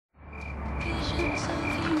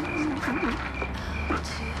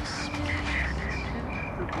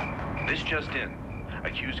This just in.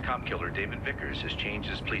 Accused cop killer David Vickers has changed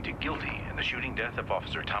his plea to guilty in the shooting death of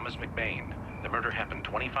Officer Thomas McBain. The murder happened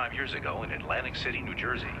 25 years ago in Atlantic City, New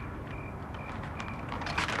Jersey.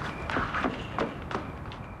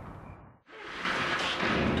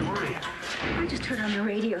 Dorian. I just heard on the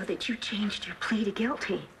radio that you changed your plea to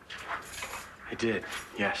guilty. I did,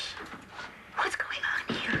 yes. What's going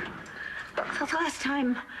on here? The last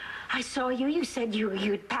time I saw you, you said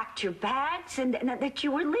you'd packed your bags and that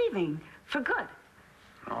you were leaving for good.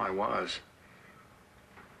 Oh, I was.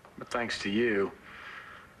 But thanks to you,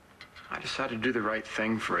 I decided to do the right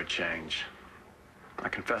thing for a change. I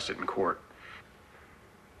confessed it in court.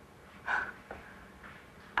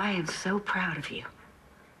 I am so proud of you.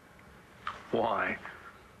 Why?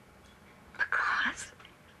 Because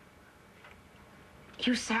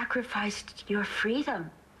you sacrificed your freedom.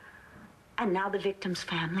 And now the victim's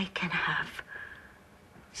family can have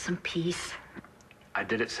some peace. I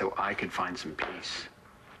did it so I could find some peace.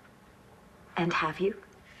 And have you?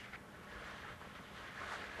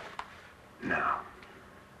 No.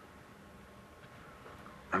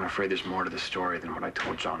 I'm afraid there's more to the story than what I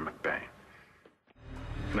told John McBain.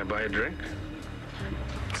 Can I buy a drink?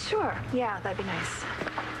 Sure, yeah, that'd be nice.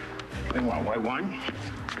 You want white wine?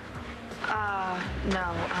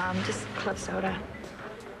 No, just club soda.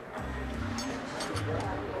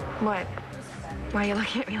 What? Why are you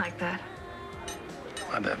looking at me like that?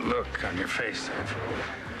 That look on your face,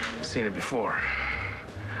 I've seen it before.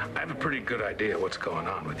 I have a pretty good idea what's going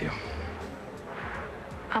on with you.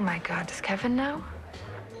 Oh my God, does Kevin know?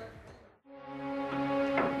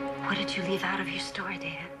 What did you leave out of your story,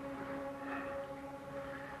 David?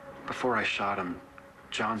 Before I shot him,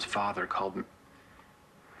 John's father called me...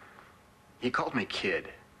 He called me kid.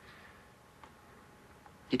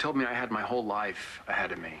 He told me I had my whole life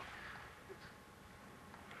ahead of me.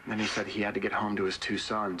 And then he said he had to get home to his two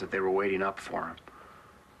sons, that they were waiting up for him.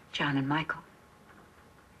 John and Michael.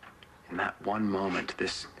 In that one moment,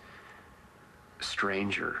 this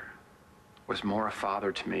stranger was more a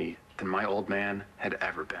father to me than my old man had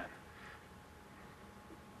ever been.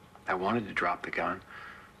 I wanted to drop the gun.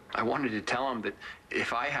 I wanted to tell him that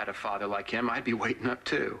if I had a father like him, I'd be waiting up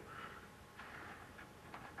too.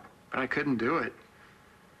 But I couldn't do it.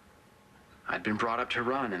 I'd been brought up to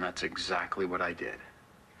run, and that's exactly what I did.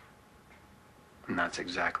 And that's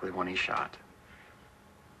exactly when he shot.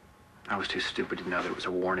 I was too stupid to know that it was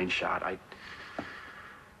a warning shot. I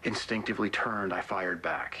instinctively turned. I fired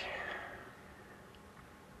back.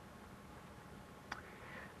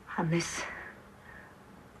 On this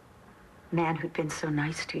man who'd been so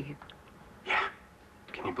nice to you. Yeah.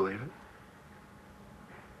 Can you believe it?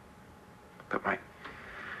 But my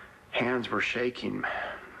hands were shaking.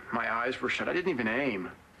 My eyes were shut. I didn't even aim.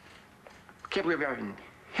 I can't believe I even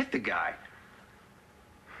hit the guy.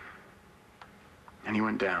 And he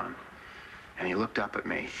went down. And he looked up at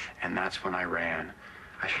me. And that's when I ran.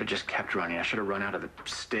 I should have just kept running. I should have run out of the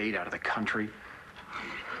state, out of the country.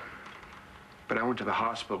 But I went to the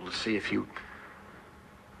hospital to see if he...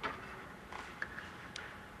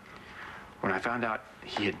 When I found out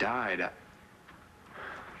he had died,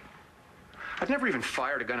 I'd never even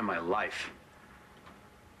fired a gun in my life.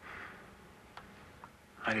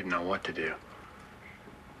 I didn't know what to do.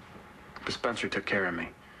 But Spencer took care of me.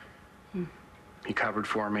 He covered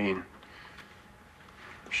for me and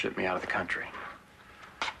shipped me out of the country.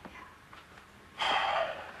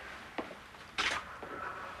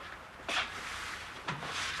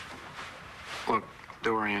 Look,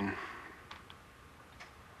 Dorian,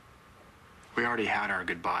 we already had our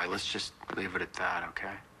goodbye. Let's just leave it at that,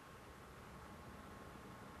 okay?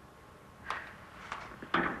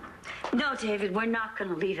 No, David, we're not going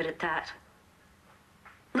to leave it at that.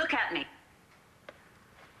 Look at me.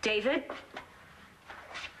 David?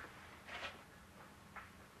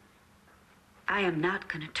 I am not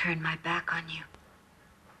going to turn my back on you.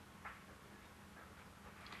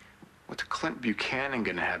 What's Clint Buchanan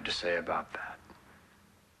going to have to say about that?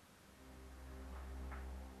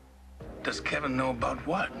 Does Kevin know about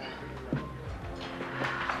what?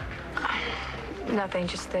 Nothing,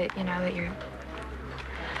 just that, you know, that you're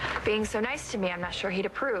being so nice to me. I'm not sure he'd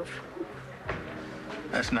approve.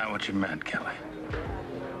 That's not what you meant, Kelly.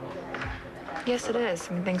 Yes, it is.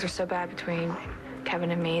 I mean, things are so bad between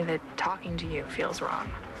Kevin and me that talking to you feels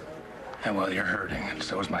wrong. And well, you're hurting, and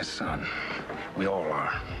so is my son. We all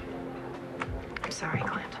are. I'm sorry,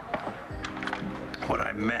 Clint. What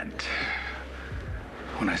I meant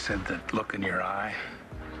when I said that look in your eye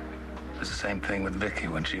was the same thing with Viki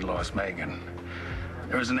when she lost Megan.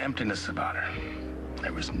 There was an emptiness about her.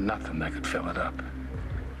 There was nothing that could fill it up.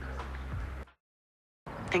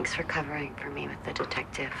 Thanks for covering for me with the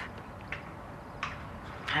detective.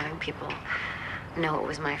 Having people know it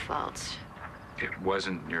was my fault It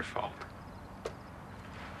wasn't your fault.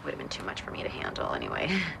 would have been too much for me to handle anyway.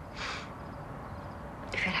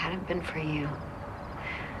 If it hadn't been for you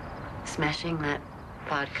smashing that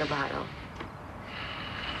vodka bottle,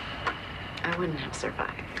 I wouldn't have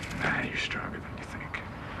survived. Nah, you're stronger than you think.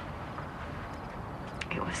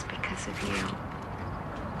 It was because of you.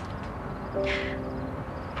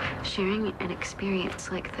 Sharing an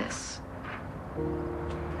experience like this,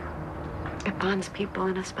 it bonds people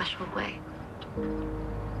in a special way.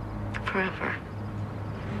 Forever.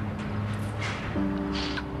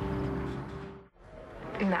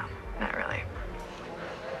 No, not really.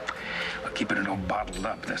 Well, keeping it all bottled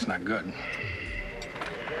up, that's not good.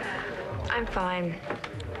 I'm fine.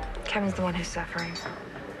 Kevin's the one who's suffering.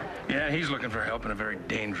 Yeah, he's looking for help in a very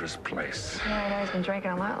dangerous place. Yeah, I know he's been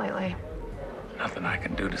drinking a lot lately. Nothing I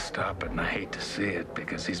can do to stop it, and I hate to see it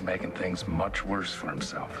because he's making things much worse for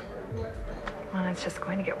himself. Well, it's just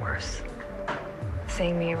going to get worse.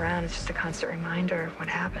 Seeing me around is just a constant reminder of what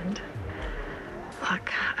happened.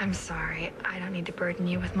 Look, I'm sorry. I don't need to burden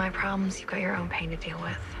you with my problems. You've got your own pain to deal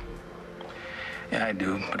with. Yeah, I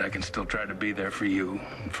do, but I can still try to be there for you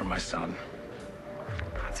and for my son.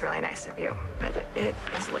 That's really nice of you, but it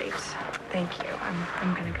is late. Thank you.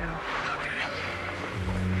 I'm gonna go. Okay.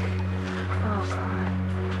 Oh, God.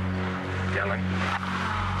 Kelly?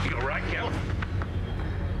 You all right, Kelly?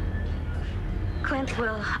 Clint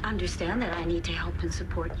will understand that I need to help and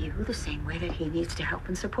support you the same way that he needs to help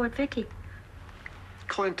and support Viki.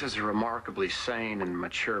 Clint is a remarkably sane and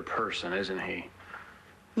mature person, isn't he?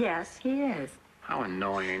 Yes, he is. How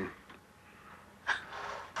annoying.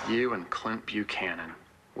 You and Clint Buchanan.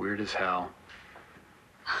 Weird as hell.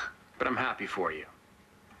 But I'm happy for you.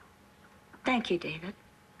 Thank you, David.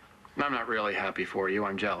 And I'm not really happy for you.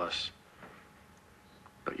 I'm jealous.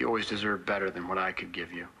 But you always deserve better than what I could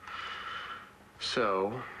give you.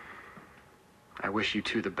 So, I wish you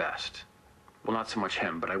two the best. Well, not so much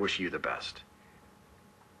him, but I wish you the best.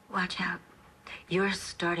 Watch out. You're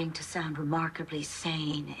starting to sound remarkably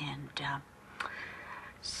sane and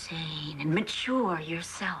mature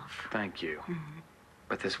yourself. Thank you. Mm-hmm.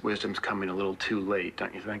 But this wisdom's coming a little too late,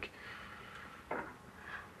 don't you think?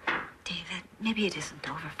 David, maybe it isn't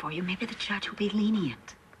over for you. Maybe the judge will be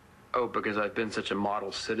lenient. Oh, because I've been such a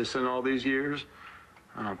model citizen all these years?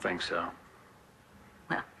 I don't think so.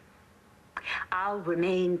 Well, I'll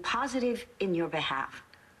remain positive in your behalf.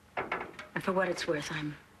 And for what it's worth,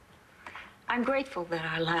 I'm grateful that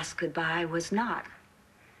our last goodbye was not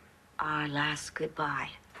our last goodbye.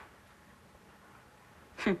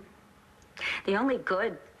 The only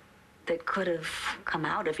good that could have come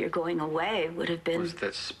out of your going away would have been... Was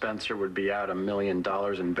that Spencer would be out $1 million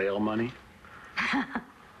in bail money?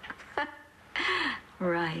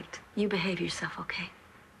 Right. You behave yourself, okay?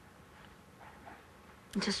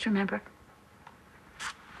 And just remember,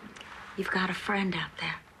 you've got a friend out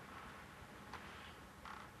there.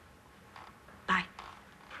 Bye.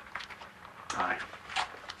 Bye.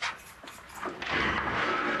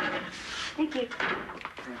 Thank you.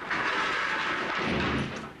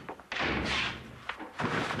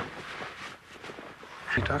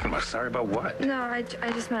 What are you talking about? Sorry about what? No, I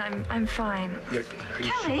just meant I'm fine. Are you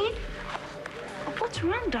Kelly? Oh, what's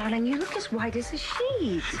wrong, darling? You look as white as a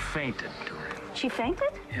sheet. She fainted, Dorian. She fainted?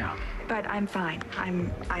 Yeah. But I'm fine.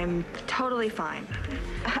 I'm totally fine.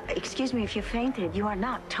 Excuse me if you fainted. You are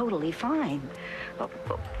not totally fine.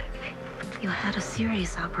 You had a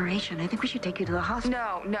serious operation. I think we should take you to the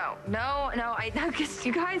hospital. No.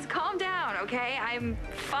 You guys calm down, okay? I'm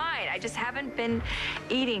fine. I just haven't been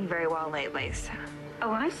eating very well lately. So.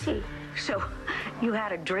 Oh, I see. So you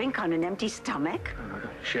had a drink on an empty stomach?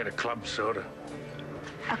 She had a club soda.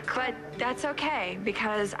 But that's okay,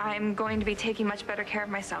 because I'm going to be taking much better care of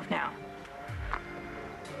myself now.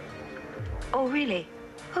 Oh, really?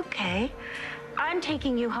 Okay. I'm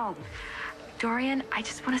taking you home. Dorian, I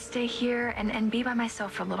just want to stay here and be by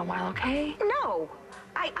myself for a little while, okay? No,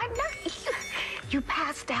 I'm not. You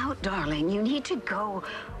passed out, darling. You need to go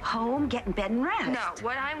home, get in bed and rest. No,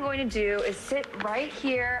 what I'm going to do is sit right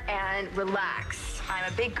here and relax. I'm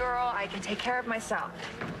a big girl. I can take care of myself.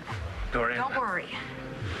 Dorian. Don't worry.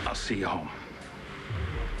 I'll see you home.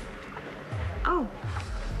 Oh,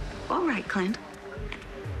 all right, Clint.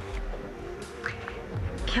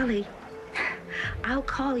 Kelly, I'll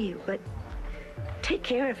call you, but take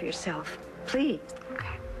care of yourself, please. Okay.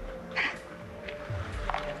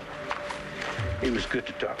 It was good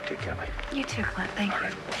to talk to you, Kelly. You too, Clint. Thank you.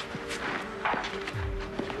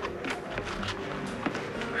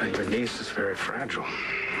 Well, your niece is very fragile.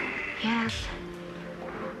 Yes.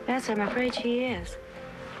 Yes, I'm afraid she is.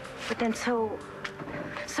 But then so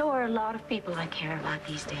are a lot of people I care about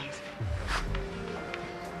these days.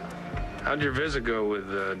 How'd your visit go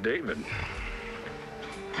with David?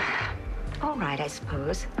 All right, I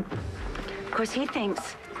suppose. Of course, he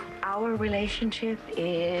thinks our relationship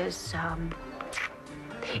is,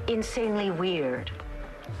 insanely weird.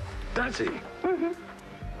 Does he? Mm-hmm.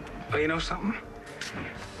 Well, you know something?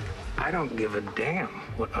 I don't give a damn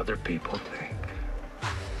what other people think.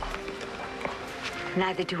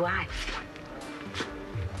 Neither do I.